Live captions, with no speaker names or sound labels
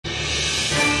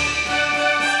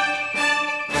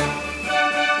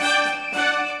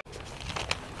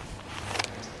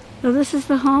So this is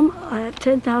the home at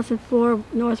 10,004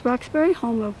 North Roxbury,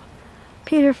 home of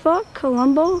Peter Falk,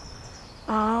 Columbo.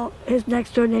 His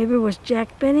next door neighbor was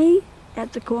Jack Benny.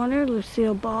 At the corner,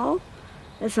 Lucille Ball.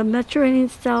 It's a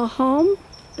Mediterranean-style home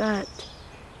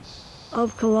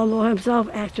of Columbo himself,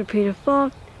 actor Peter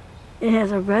Falk. It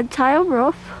has a red tile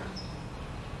roof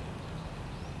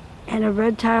and a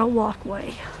red tile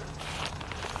walkway.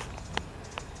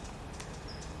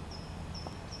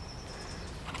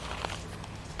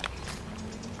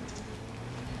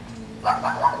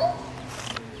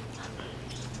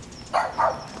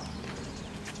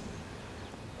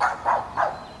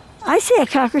 I see a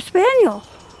Cocker Spaniel.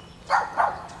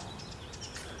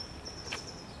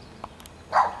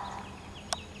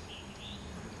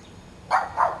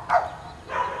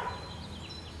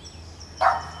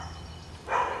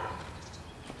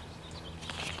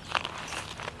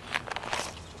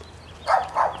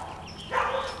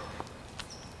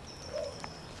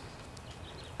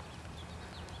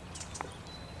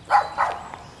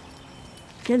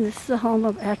 Again, this is the home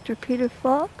of actor Peter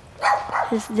Falk.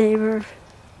 His neighbor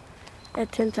at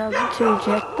 10,002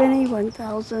 Jack Benny,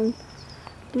 1,000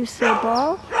 Lucille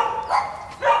Ball.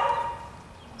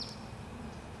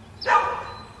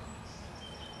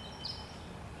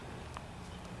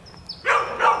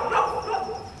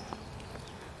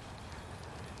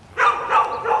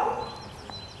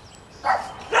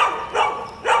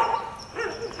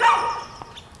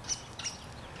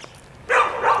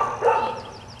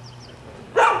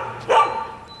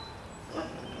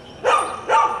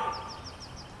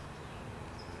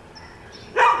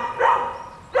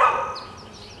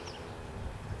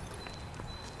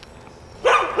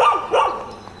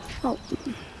 Oh.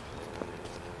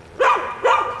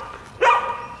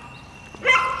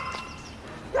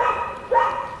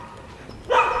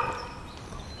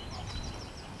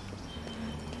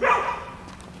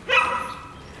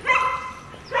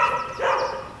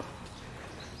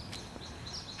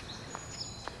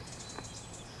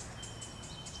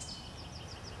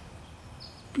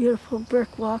 Beautiful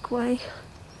brick walkway.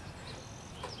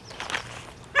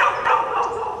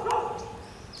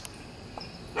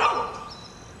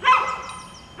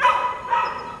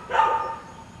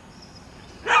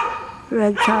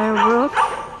 Red tile roof.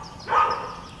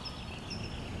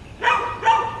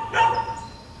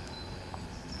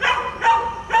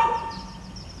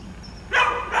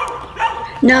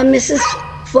 Now, Mrs.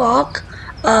 Falk,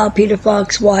 Peter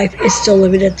Falk's wife, is still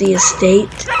living at the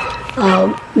estate.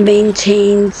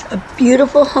 Maintains a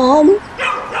beautiful home.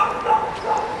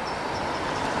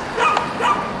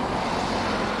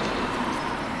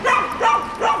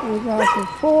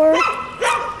 2004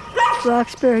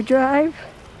 Roxbury Drive.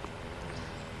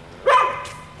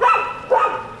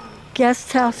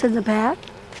 Guest house in the back.